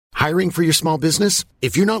Hiring for your small business?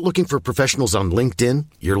 If you're not looking for professionals on LinkedIn,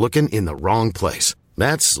 you're looking in the wrong place.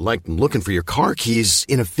 That's like looking for your car keys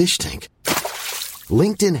in a fish tank.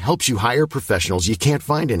 LinkedIn helps you hire professionals you can't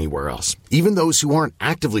find anywhere else, even those who aren't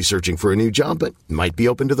actively searching for a new job but might be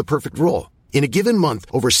open to the perfect role. In a given month,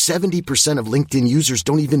 over 70% of LinkedIn users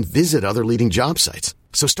don't even visit other leading job sites.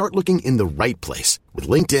 So start looking in the right place. With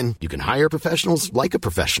LinkedIn, you can hire professionals like a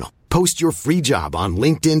professional. Post your free job on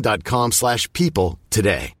linkedin.com/people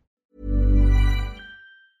today.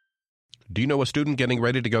 Do you know a student getting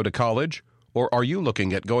ready to go to college? Or are you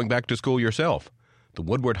looking at going back to school yourself? The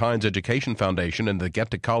Woodward Hines Education Foundation and the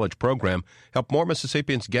Get to College program help more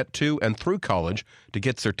Mississippians get to and through college to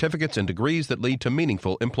get certificates and degrees that lead to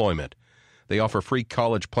meaningful employment. They offer free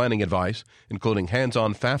college planning advice, including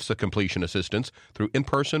hands-on FAFSA completion assistance through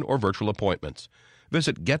in-person or virtual appointments.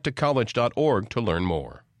 Visit gettocollege.org to learn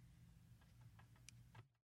more.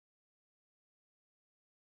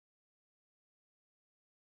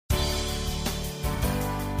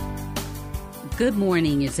 Good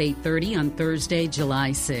morning. It's 8:30 on Thursday,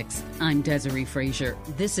 July 6th. I'm Desiree Frazier.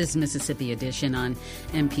 This is Mississippi Edition on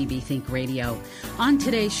MPB Think Radio. On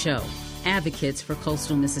today's show, advocates for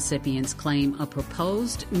coastal Mississippians claim a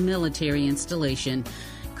proposed military installation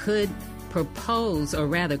could pose a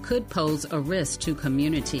risk to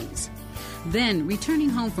communities. Then, returning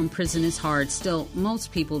home from prison is hard. Still,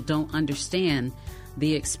 most people don't understand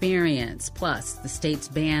the experience. Plus, the state's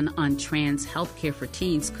ban on trans health care for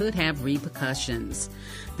teens could have repercussions.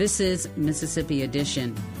 This is Mississippi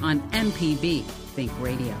Edition on MPB Think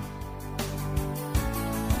Radio.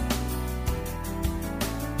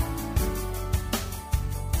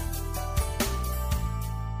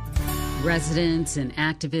 Residents and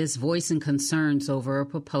activists voicing concerns over a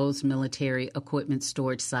proposed military equipment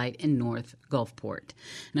storage site in North Gulfport.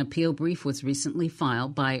 An appeal brief was recently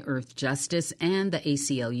filed by Earth Justice and the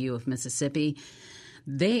ACLU of Mississippi.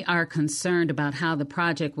 They are concerned about how the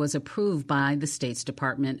project was approved by the state's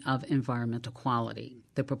Department of Environmental Quality.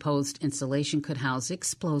 The proposed installation could house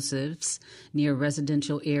explosives near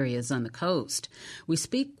residential areas on the coast. We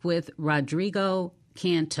speak with Rodrigo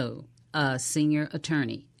Canto, a senior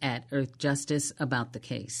attorney at Earth Justice, about the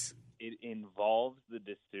case. It involves the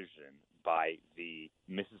decision by the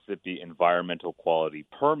Mississippi Environmental Quality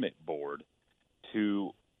Permit Board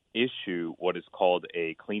to issue what is called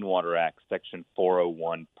a Clean Water Act Section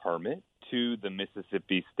 401 permit to the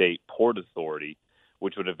Mississippi State Port Authority,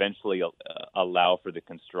 which would eventually allow for the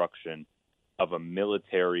construction of a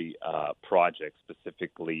military project,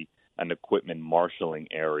 specifically an equipment marshaling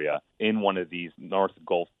area in one of these North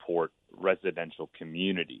Gulfport residential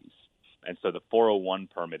communities. And so the 401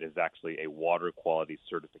 permit is actually a water quality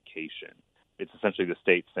certification. It's essentially the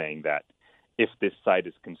state saying that if this site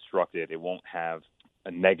is constructed, it won't have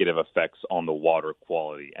a negative effects on the water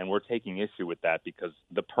quality. And we're taking issue with that because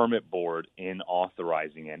the permit board, in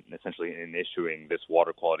authorizing it and essentially in issuing this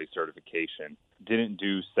water quality certification, didn't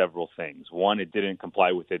do several things. One, it didn't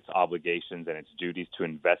comply with its obligations and its duties to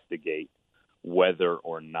investigate whether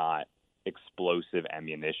or not explosive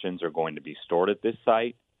ammunitions are going to be stored at this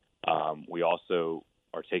site. We also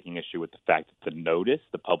are taking issue with the fact that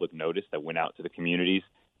the public notice that went out to the communities,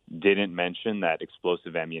 didn't mention that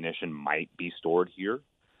explosive ammunition might be stored here.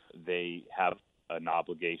 They have an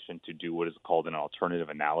obligation to do what is called an alternative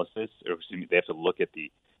analysis. They have to look at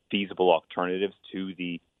the feasible alternatives to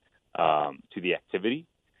the activity,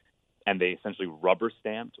 and they essentially rubber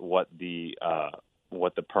stamped what the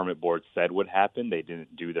permit board said would happen. They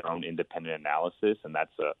didn't do their own independent analysis, and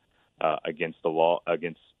that's against the law,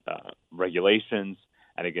 against regulations,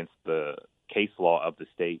 and against the case law of the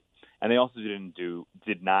state. And they also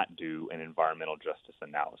did not do an environmental justice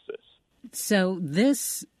analysis. So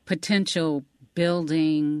this potential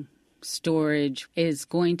building storage is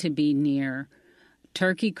going to be near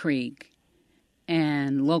Turkey Creek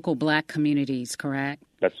and local black communities, correct?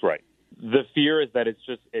 That's right. The fear is that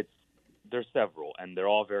there's several, and they're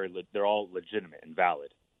all legitimate and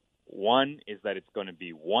valid. One is that it's going to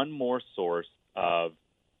be one more source of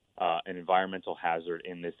an environmental hazard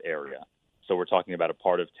in this area. So we're talking about a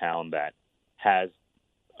part of town that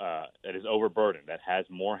is overburdened, that has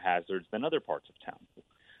more hazards than other parts of town.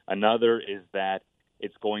 Another is that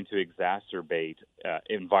it's going to exacerbate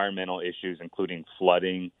environmental issues, including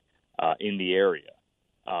flooding in the area.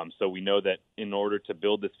 So we know that in order to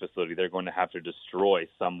build this facility, they're going to have to destroy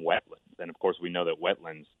some wetlands. And, of course, we know that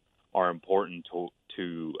wetlands are important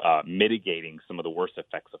to mitigating some of the worst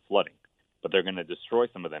effects of flooding. But they're going to destroy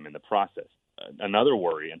some of them in the process. Another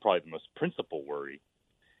worry, and probably the most principal worry,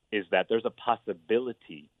 is that there's a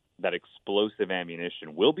possibility that explosive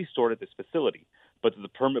ammunition will be stored at this facility, but the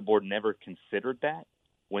permit board never considered that.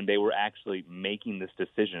 when they were actually making this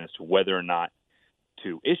decision as to whether or not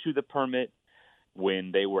to issue the permit,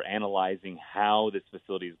 when they were analyzing how this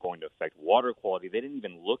facility is going to affect water quality, they didn't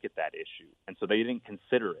even look at that issue. And so they didn't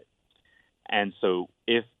consider it. And so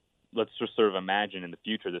if, let's just sort of imagine in the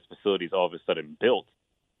future this facility is all of a sudden built,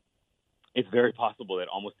 it's very possible that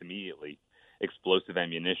almost immediately explosive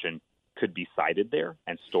ammunition could be sited there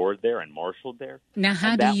and stored there and marshaled there. Now,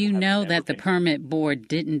 how do you know that the permit board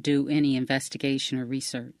didn't do any investigation or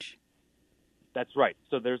research? That's right.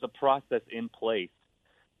 So there's a process in place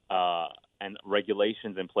and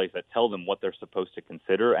regulations in place that tell them what they're supposed to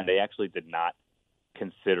consider, and they actually did not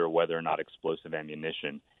consider whether or not explosive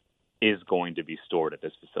ammunition is going to be stored at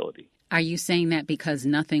this facility. Are you saying that because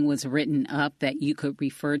nothing was written up that you could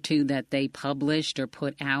refer to that they published or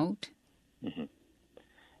put out? Mm-hmm.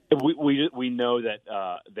 We know that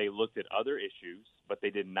they looked at other issues, but they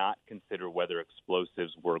did not consider whether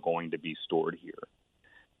explosives were going to be stored here.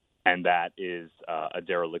 And that is a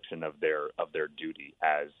dereliction of their duty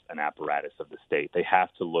as an apparatus of the state. They have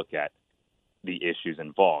to look at the issues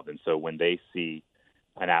involved. And so when they see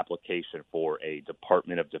an application for a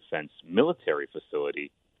Department of Defense military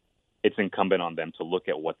facility, it's incumbent on them to look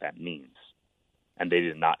at what that means. And they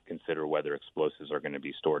did not consider whether explosives are going to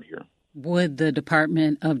be stored here. Would the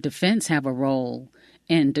Department of Defense have a role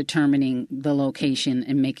in determining the location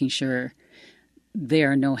and making sure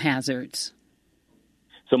there are no hazards?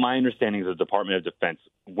 So my understanding is the Department of Defense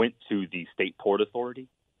went to the State Port Authority,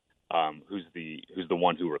 who's the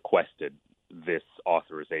one who requested this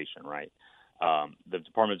authorization, right? The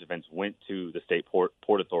Department of Defense went to the State Port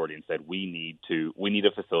Authority and said, we need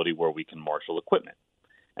a facility where we can marshal equipment.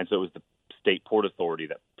 And so it was the State Port Authority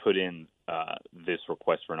that put in this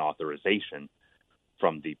request for an authorization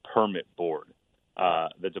from the permit board.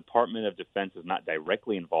 The Department of Defense is not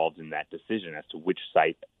directly involved in that decision as to which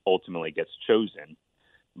site ultimately gets chosen.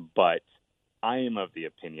 But I am of the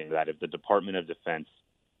opinion that if the Department of Defense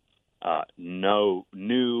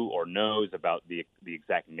knew or knows about the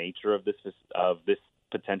exact nature of this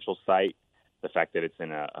potential site, the fact that it's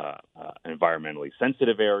in an environmentally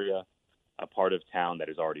sensitive area, a part of town that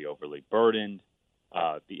is already overly burdened,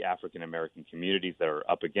 the African American communities that are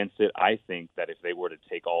up against it, I think that if they were to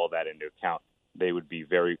take all of that into account, they would be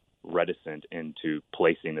very reticent into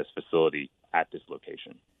placing this facility at this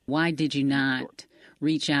location. Why did you not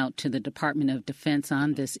reach out to the Department of Defense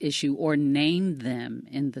on this issue or name them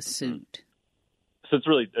in the suit? So it's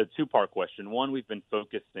really a two-part question. One, we've been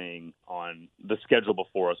focusing on the schedule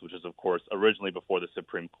before us, which is, of course, originally before the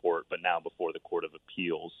Supreme Court, but now before the Court of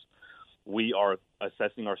Appeals. We are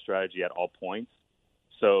assessing our strategy at all points.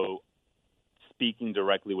 So speaking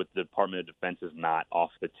directly with the Department of Defense is not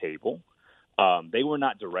off the table. They were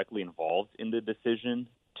not directly involved in the decision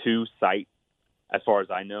to cite, as far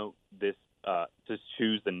as I know, this to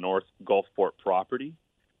choose the North Gulfport property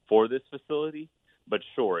for this facility. But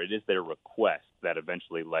sure, it is their request that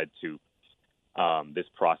eventually led to this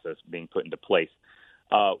process being put into place.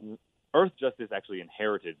 Earth Justice actually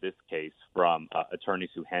inherited this case from attorneys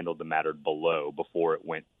who handled the matter below before it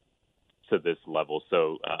went to this level.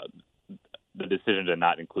 So the decision to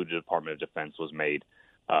not include the Department of Defense was made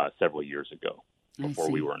several years ago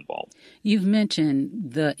before we were involved. You've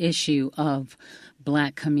mentioned the issue of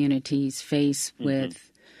Black communities faced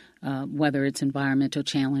with whether it's environmental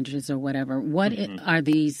challenges or whatever. What are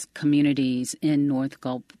these communities in North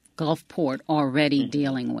Gulfport already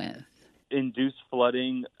dealing with? Induced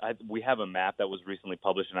flooding, we have a map that was recently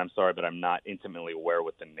published, and I'm sorry, but I'm not intimately aware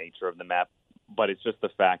with the nature of the map. But it's just the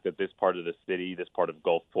fact that this part of the city, this part of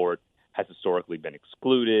Gulfport, has historically been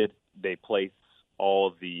excluded. They place all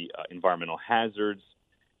of the environmental hazards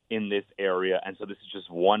in this area, and so this is just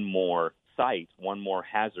one more site, one more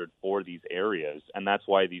hazard for these areas, and that's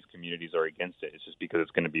why these communities are against it. It's just because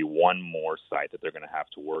it's going to be one more site that they're going to have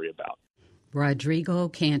to worry about. Rodrigo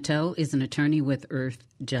Canto is an attorney with Earth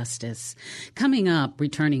Justice. Coming up,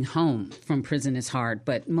 returning home from prison is hard,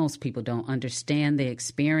 but most people don't understand the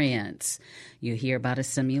experience. You hear about a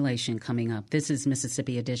simulation coming up. This is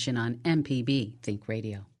Mississippi Edition on MPB Think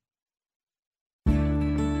Radio.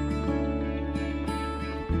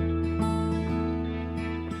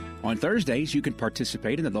 On Thursdays, you can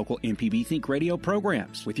participate in the local MPB Think Radio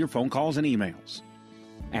programs with your phone calls and emails.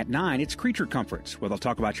 At 9, it's Creature Comforts, where they'll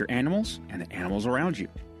talk about your animals and the animals around you.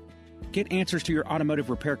 Get answers to your automotive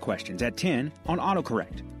repair questions at 10 on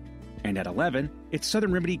AutoCorrect. And at 11, it's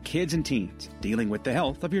Southern Remedy Kids and Teens, dealing with the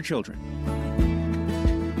health of your children.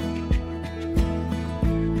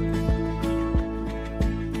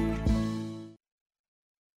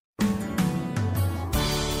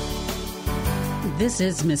 This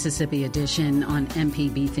This is Mississippi Edition on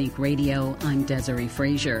MPB Think Radio. I'm Desiree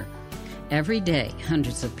Frazier. Every day,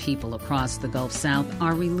 hundreds of people across the Gulf South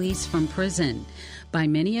are released from prison. By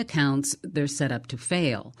many accounts, they're set up to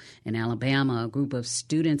fail. In Alabama, a group of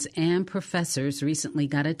students and professors recently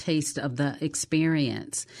got a taste of the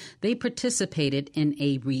experience. They participated in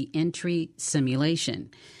a re-entry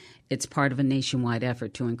simulation. It's part of a nationwide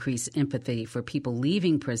effort to increase empathy for people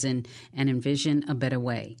leaving prison and envision a better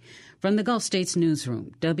way. From the Gulf States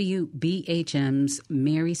Newsroom, WBHM's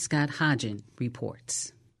Mary Scott Hodgen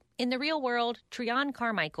reports. In the real world, Treon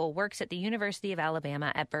Carmichael works at the University of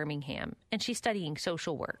Alabama at Birmingham, and she's studying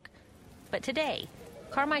social work. But today,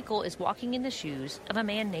 Carmichael is walking in the shoes of a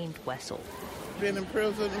man named Wessel. Been in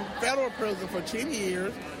prison, federal prison for 10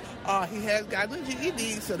 years. He has gotten a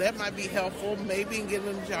GED, so that might be helpful, maybe in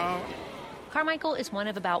getting a job. Carmichael is one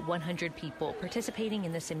of about 100 people participating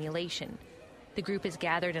in the simulation. The group is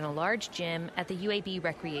gathered in a large gym at the UAB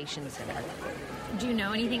Recreation Center. Do you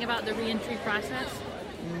know anything about the reentry process?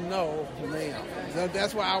 No, ma'am. So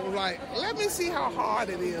that's why I was like, let me see how hard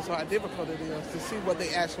it is or how difficult it is to see what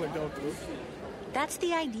they actually go through. That's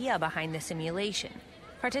the idea behind the simulation.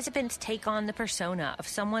 Participants take on the persona of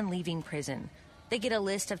someone leaving prison. They get a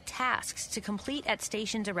list of tasks to complete at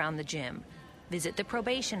stations around the gym. Visit the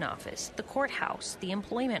probation office, the courthouse, the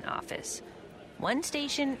employment office. One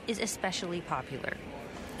station is especially popular.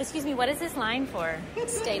 Excuse me, what is this line for?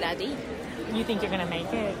 State ID. You think you're going to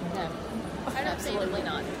make it? No. Absolutely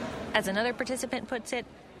not. As another participant puts it,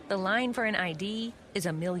 the line for an ID is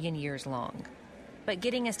 1,000,000 years long. But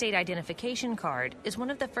getting a state identification card is one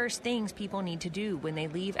of the first things people need to do when they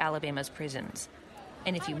leave Alabama's prisons.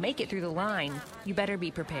 And if you make it through the line, you better be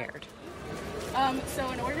prepared. So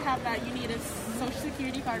in order to have that, you need a Social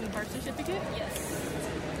Security card and birth certificate? Yes.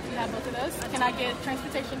 You have both of those? Can I get a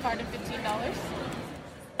transportation card of $15?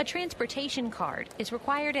 A transportation card is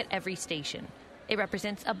required at every station. It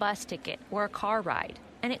represents a bus ticket or a car ride,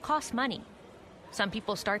 and it costs money. Some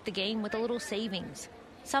people start the game with a little savings.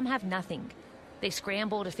 Some have nothing. They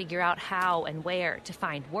scramble to figure out how and where to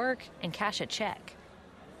find work and cash a check.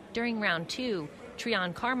 During round 2,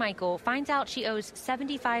 Treon Carmichael finds out she owes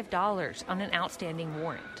 $75 on an outstanding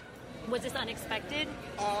warrant. Was this unexpected?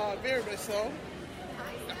 Very much so.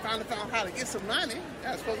 I finally found how to get some money.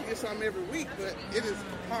 I was supposed to get some every week, but it is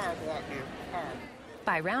horrible out here. Horrible.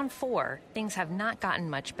 By round 4, things have not gotten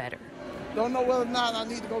much better. Don't know whether or not I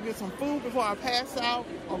need to go get some food before I pass out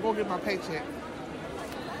or go get my paycheck.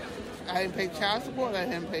 I hadn't paid child support. I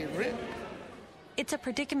hadn't paid rent. It's a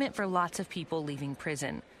predicament for lots of people leaving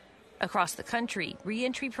prison. Across the country,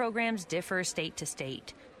 reentry programs differ state to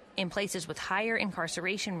state. In places with higher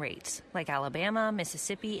incarceration rates, like Alabama,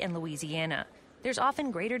 Mississippi, and Louisiana, there's often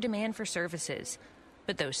greater demand for services.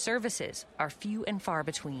 But those services are few and far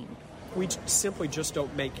between. We simply just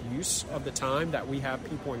don't make use of the time that we have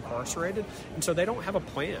people incarcerated, and so they don't have a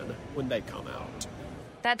plan when they come out.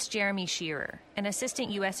 That's Jeremy Shearer, an assistant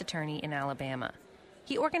U.S. attorney in Alabama.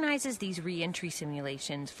 He organizes these reentry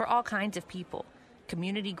simulations for all kinds of people,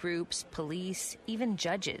 community groups, police, even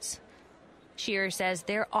judges. Shearer says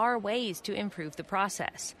there are ways to improve the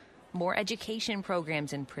process. More education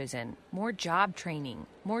programs in prison, more job training,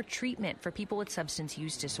 more treatment for people with substance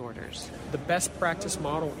use disorders. The best practice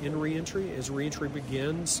model in reentry is reentry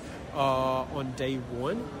begins on day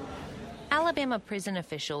 1. Alabama prison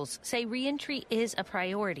officials say reentry is a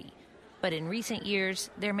priority, but in recent years,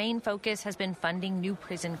 their main focus has been funding new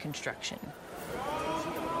prison construction.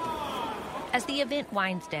 As the event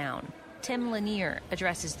winds down, Tim Lanier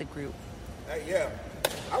addresses the group.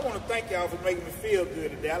 I want to thank y'all for making me feel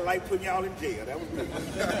good today. I like putting y'all in jail. That was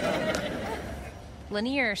good.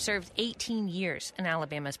 Lanier served 18 years in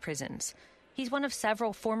Alabama's prisons. He's one of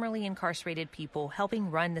several formerly incarcerated people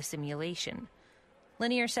helping run the simulation.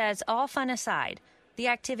 Lanier says, all fun aside, the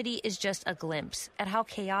activity is just a glimpse at how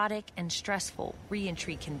chaotic and stressful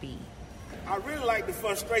reentry can be. I really like the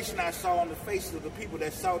frustration I saw on the faces of the people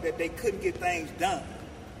that saw that they couldn't get things done.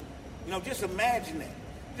 You know, just imagine that.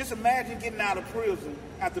 Just imagine getting out of prison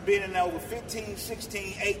after being in there over 15,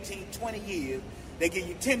 16, 18, 20 years. They give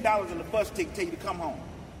you $10 in the bus ticket to tell you to come home.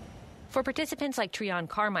 For participants like Treon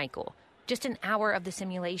Carmichael, just an hour of the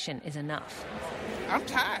simulation is enough. I'm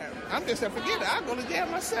tired. I'm just saying, forget it. I'll go to jail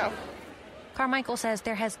myself. Carmichael says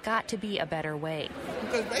there has got to be a better way.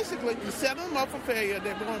 Because basically, you set them up for failure.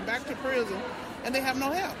 They're going back to prison, and they have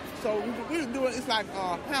no help. So we're doing it's like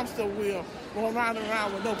a hamster wheel going round and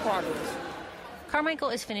round with no progress. Carmichael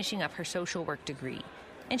is finishing up her social work degree,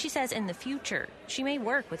 and she says in the future she may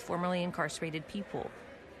work with formerly incarcerated people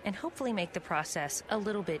and hopefully make the process a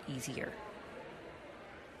little bit easier.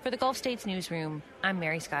 For the Gulf States Newsroom, I'm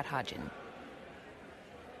Mary Scott Hodgen.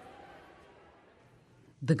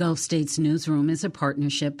 The Gulf States Newsroom is a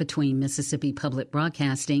partnership between Mississippi Public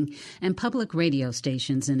Broadcasting and public radio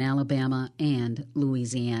stations in Alabama and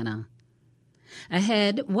Louisiana.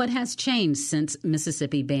 Ahead, what has changed since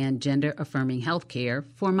Mississippi banned gender-affirming health care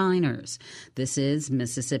for minors? This is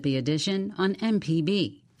Mississippi Edition on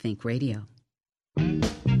MPB Think Radio.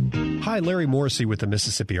 Hi, Larry Morrissey with the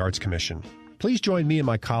Mississippi Arts Commission. Please join me and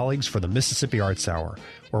my colleagues for the Mississippi Arts Hour,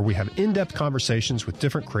 where we have in-depth conversations with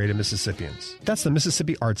different creative Mississippians. That's the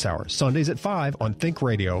Mississippi Arts Hour, Sundays at 5 on Think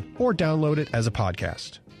Radio, or download it as a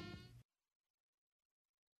podcast.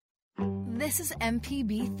 This is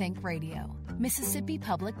MPB Think Radio, Mississippi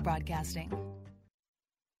Public Broadcasting.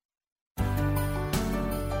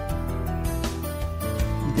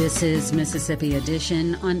 This is Mississippi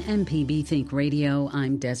Edition on MPB Think Radio.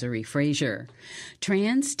 I'm Desiree Frazier.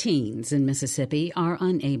 Trans teens in Mississippi are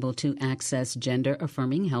unable to access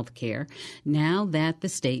gender-affirming health care now that the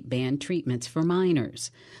state banned treatments for minors.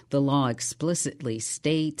 The law explicitly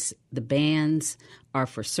states the bans are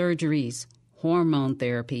for surgeries, hormone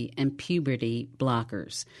therapy, and puberty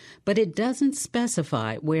blockers. But it doesn't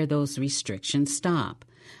specify where those restrictions stop.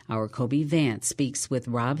 Our Kobe Vance speaks with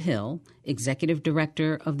Rob Hill, Executive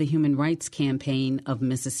Director of the Human Rights Campaign of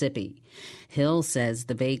Mississippi. Hill says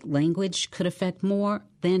the vague language could affect more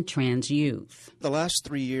than trans youth. The last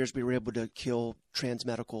 3 years, we were able to kill trans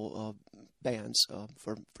medical bans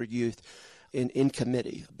for youth in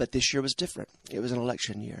committee. But this year was different. It was an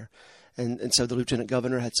election year. And so the lieutenant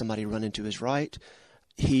governor had somebody run into his right.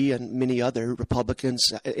 He and many other Republicans,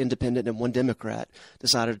 independent and one Democrat,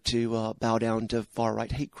 decided to bow down to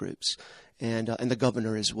far-right hate groups, and the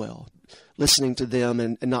governor as well. Listening to them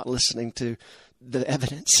and not listening to the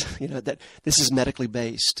evidence, that this is medically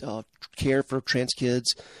based. Care for trans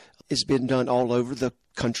kids has been done all over the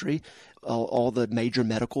country. All the major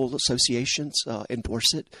medical associations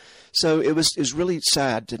endorse it. So it was really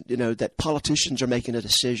sad to, that politicians are making a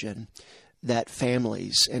decision that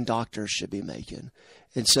families and doctors should be making.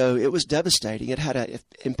 And so it was devastating. It had an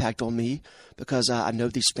impact on me because I know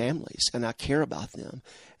these families and I care about them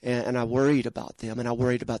and I worried about them and I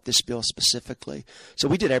worried about this bill specifically. So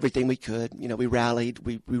we did everything we could. We rallied,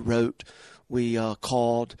 we wrote, we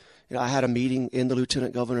called. I had a meeting in the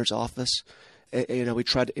lieutenant governor's office. We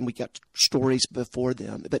tried and we got stories before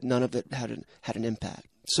them, but none of it had an impact.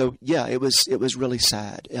 So yeah, it was really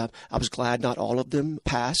sad. I was glad not all of them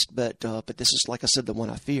passed, but this is, like I said, the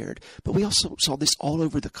one I feared. But we also saw this all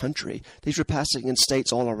over the country. These were passing in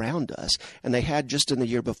states all around us, and they had just in the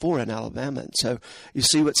year before in Alabama. And so you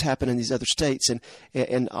see what's happened in these other states,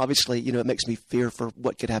 and obviously, it makes me fear for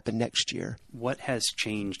what could happen next year. What has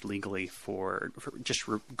changed legally for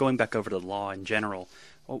going back over to the law in general?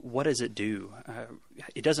 What does it do?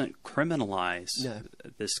 It doesn't criminalize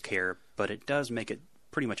this care, but it does make it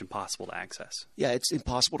pretty much impossible to access. Yeah, it's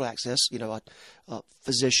impossible to access.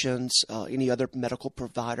 Physicians, any other medical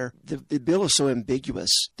provider. The bill is so ambiguous.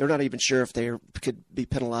 They're not even sure if they could be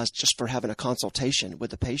penalized just for having a consultation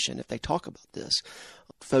with the patient if they talk about this.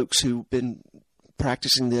 Folks who've been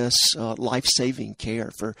practicing this life-saving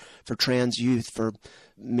care for trans youth for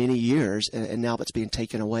many years, and now it's being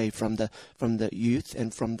taken away from the youth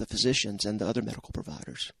and from the physicians and the other medical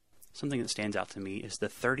providers. Something that stands out to me is the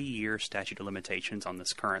 30-year statute of limitations on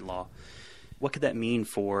this current law. What could that mean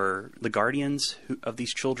for the guardians of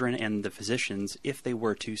these children and the physicians if they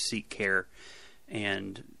were to seek care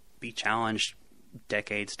and be challenged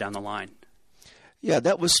decades down the line? Yeah,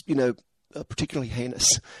 that was, particularly heinous.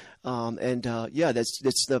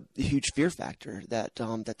 That's the huge fear factor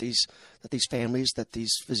that these families, that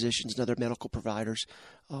these physicians and other medical providers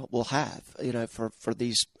will have, for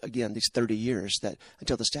these 30 years that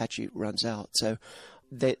until the statute runs out. So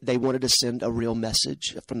they wanted to send a real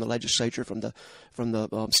message from the legislature, from the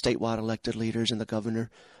statewide elected leaders and the governor,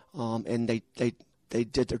 and they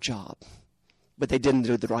did their job, but they didn't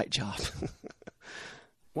do the right job.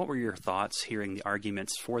 What were your thoughts hearing the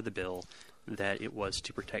arguments for the bill that it was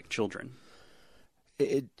to protect children?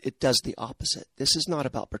 It does the opposite. This is not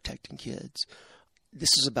about protecting kids. This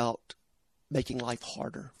is about making life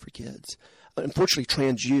harder for kids. Unfortunately,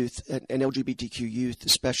 trans youth and LGBTQ youth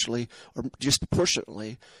especially, or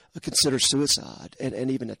disproportionately, consider suicide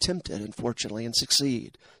and even attempt it, unfortunately, and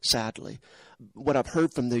succeed, sadly. What I've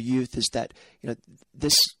heard from the youth is that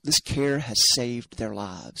this care has saved their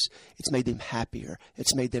lives. It's made them happier.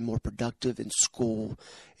 It's made them more productive in school.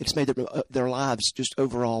 It's made their lives just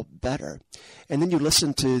overall better. And then you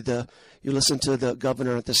listen to the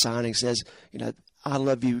governor at the signing says, I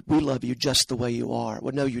love you, we love you just the way you are.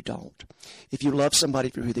 Well, no, you don't. If you love somebody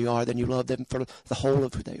for who they are, then you love them for the whole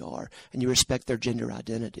of who they are, and you respect their gender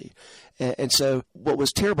identity. And so what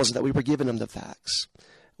was terrible is that we were giving them the facts.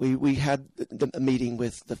 We had a meeting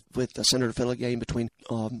with Senator Filligan between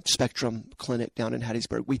Spectrum Clinic down in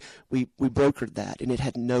Hattiesburg. We brokered that, and it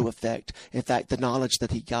had no effect. In fact, the knowledge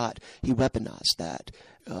that he got, he weaponized that,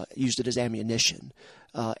 used it as ammunition,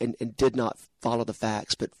 and did not follow the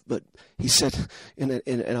facts. But he said in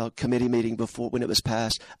a committee meeting before when it was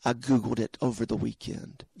passed, I Googled it over the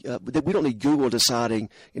weekend. We don't need Google deciding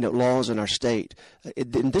laws in our state.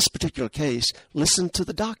 In this particular case, listen to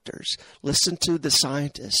the doctors, listen to the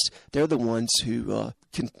scientists. They're the ones who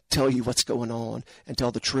can tell you what's going on and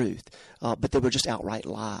tell the truth. But they were just outright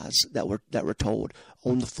lies that were told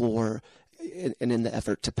on the floor and in the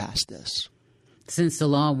effort to pass this. Since the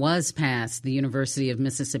law was passed, the University of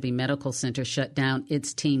Mississippi Medical Center shut down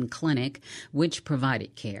its teen clinic, which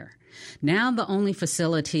provided care. Now the only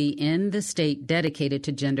facility in the state dedicated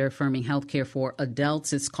to gender-affirming health care for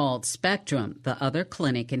adults is called Spectrum, the other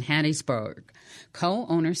clinic in Hattiesburg.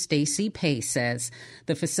 Co-owner Stacy Pace says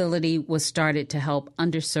the facility was started to help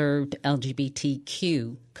underserved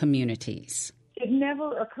LGBTQ communities. It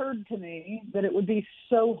never occurred to me that it would be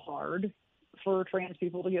so hard for trans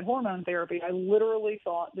people to get hormone therapy. I literally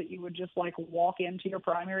thought that you would just walk into your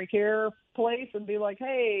primary care place and be like,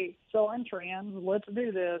 hey, so I'm trans, let's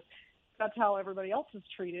do this. That's how everybody else is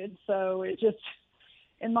treated. So it just,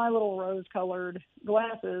 in my little rose-colored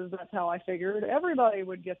glasses, that's how I figured everybody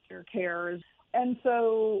would get their care. And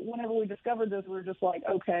so whenever we discovered this, we were just like,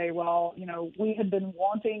 okay, well, we had been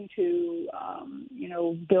wanting to,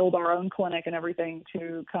 build our own clinic and everything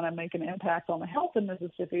to kind of make an impact on the health in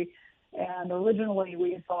Mississippi. And originally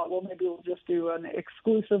we had thought, well, maybe we'll just do an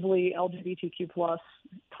exclusively LGBTQ plus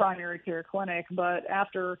primary care clinic. But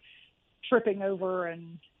after tripping over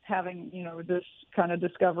and having, this kind of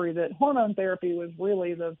discovery that hormone therapy was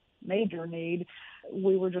really the major need,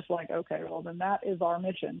 we were just like, okay, well, then that is our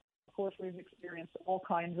mission. Of course, we've experienced all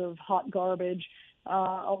kinds of hot garbage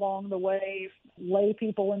along the way, lay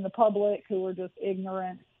people in the public who were just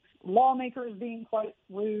ignorant, lawmakers being quite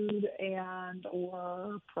rude, and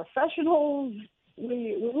or professionals.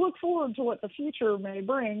 We look forward to what the future may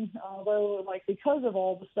bring, although because of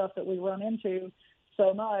all the stuff that we run into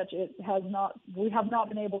so much, we have not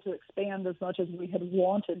been able to expand as much as we had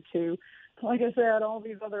wanted to. Like I said, all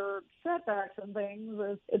these other setbacks and things,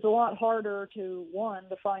 it's a lot harder to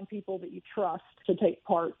find people that you trust to take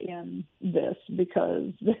part in this,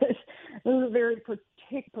 because this is a very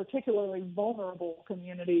particularly vulnerable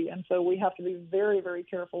community, and so we have to be very, very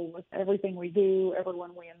careful with everything we do,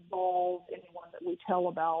 everyone we involve, anyone that we tell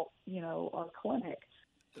about, our clinic.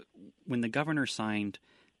 When the governor signed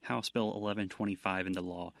House Bill 1125 into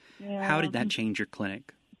law, how did that change your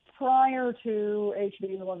clinic? Prior to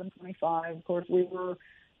HB 1125, of course, we were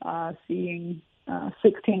seeing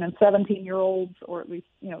 16 and 17-year-olds, or at least,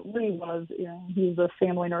 Lee was, he's a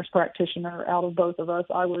family nurse practitioner. Out of both of us,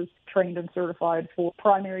 I was trained and certified for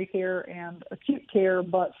primary care and acute care,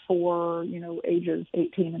 but for, ages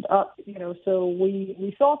 18 and up, so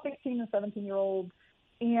we saw 16 and 17-year-olds.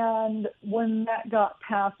 And when that got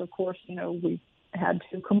passed, of course, we had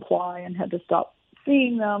to comply and had to stop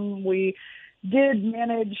seeing them. We did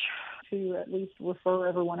manage to at least refer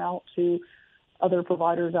everyone out to other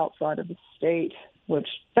providers outside of the state, which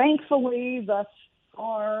thankfully thus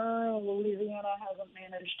far Louisiana hasn't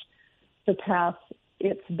managed to pass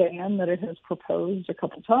its ban that it has proposed a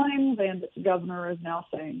couple times, and its governor is now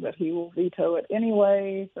saying that he will veto it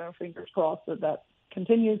anyway, so fingers crossed that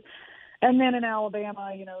continues. And then in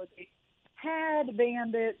Alabama, they had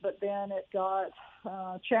banned it, but then it got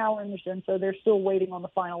challenged, and so they're still waiting on the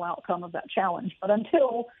final outcome of that challenge. But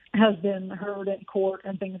until it has been heard in court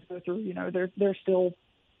and things go through, they're still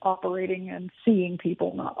operating and seeing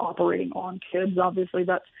people, not operating on kids. Obviously,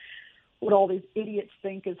 that's what all these idiots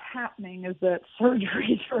think is happening, is that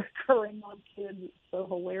surgeries are occurring on kids. It's so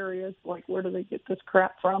hilarious. Where do they get this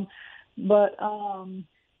crap from? But,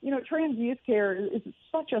 trans youth care is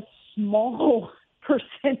such a small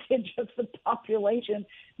percentage of the population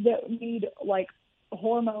that need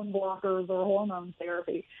hormone blockers or hormone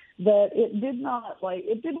therapy, that it didn't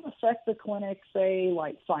affect the clinic, say,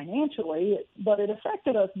 financially, but it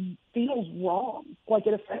affected us, feels wrong.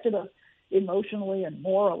 It affected us emotionally and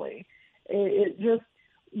morally. It just,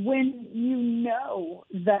 when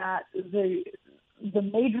that the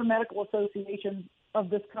major medical associations of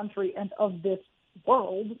this country and of this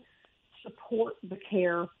world support the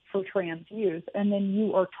care for trans youth, and then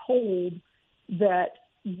you are told that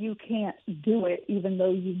you can't do it even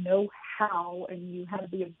though you know how and you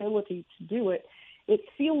have the ability to do it, it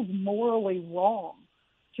feels morally wrong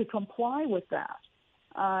to comply with that.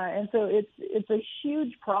 And so it's a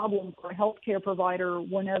huge problem for a healthcare provider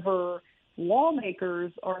whenever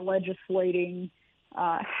lawmakers are legislating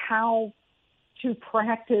how to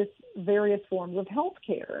practice various forms of health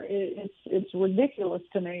care. It's ridiculous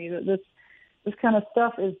to me that this kind of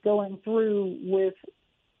stuff is going through with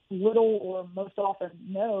little or most often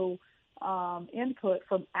no input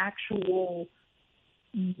from actual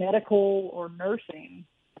medical or nursing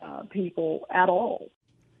people at all.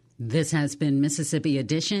 This has been Mississippi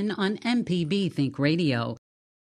Edition on MPB Think Radio.